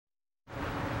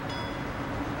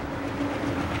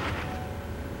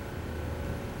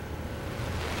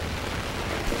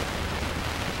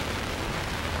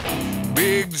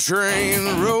Big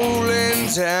train rolling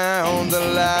down the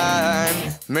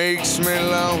line makes me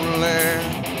lonely.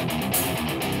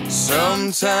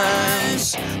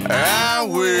 Sometimes I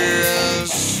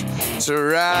wish to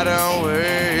ride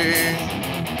away.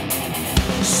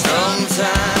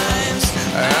 Sometimes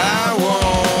I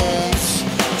want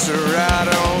to ride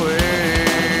away.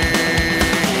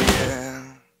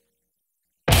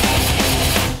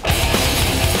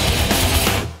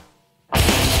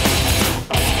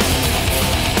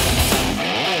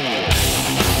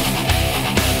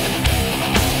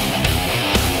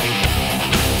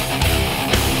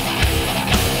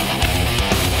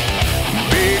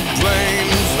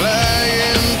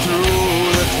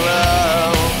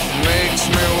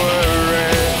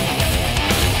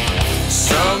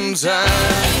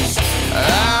 Sometimes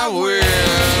I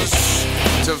wish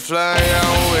to fly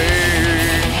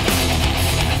away.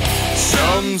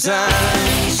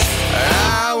 Sometimes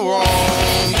I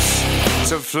want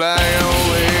to fly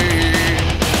away.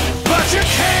 But you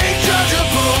can't judge a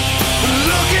book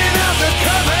looking at the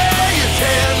cover. You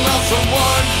can't love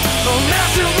someone no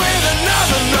messing with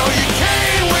another. No, you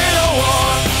can't win a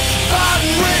war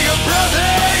fighting with your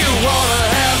brother. You wanna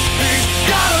have peace,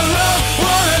 gotta love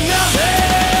one another.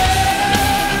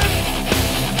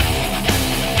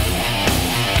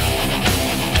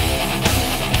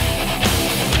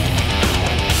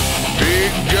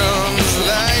 Guns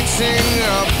lighting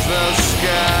up the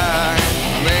sky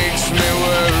makes me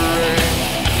worry.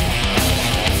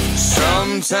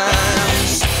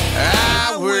 Sometimes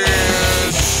I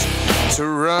wish to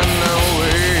run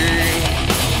away.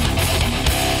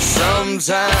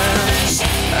 Sometimes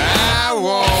I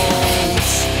want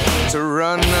to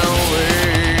run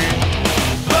away.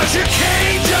 But you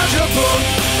can't judge a book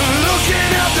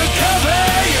looking at the cover.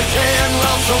 You can't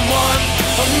love someone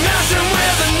messing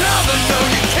with another. No,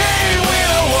 you can't win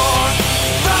a war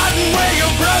fighting with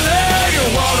your brother. You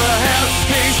wanna have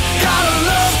peace, gotta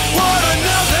love one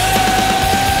another.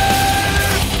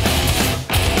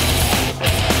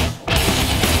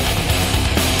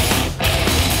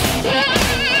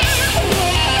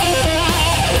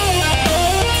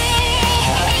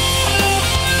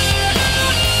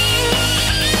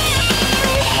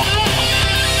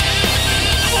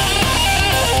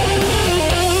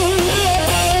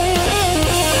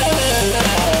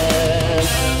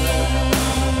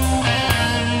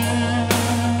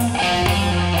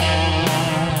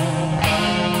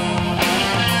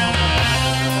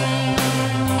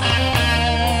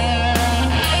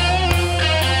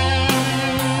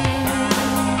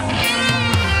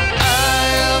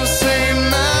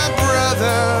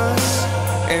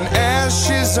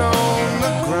 Ashes on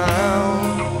the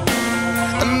ground,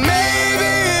 and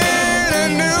maybe in a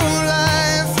new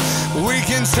life we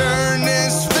can turn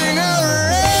this thing around.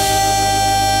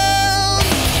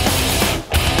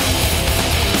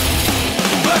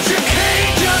 But you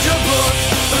can't judge a book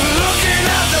looking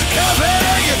at the cover.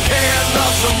 You can't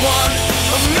love someone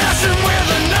messing with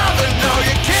another. No,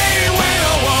 you can't win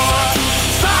a war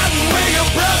fighting with your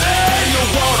brother. You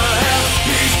wanna have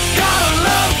peace, gotta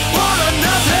love one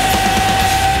another.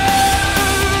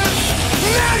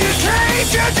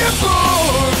 Judge a book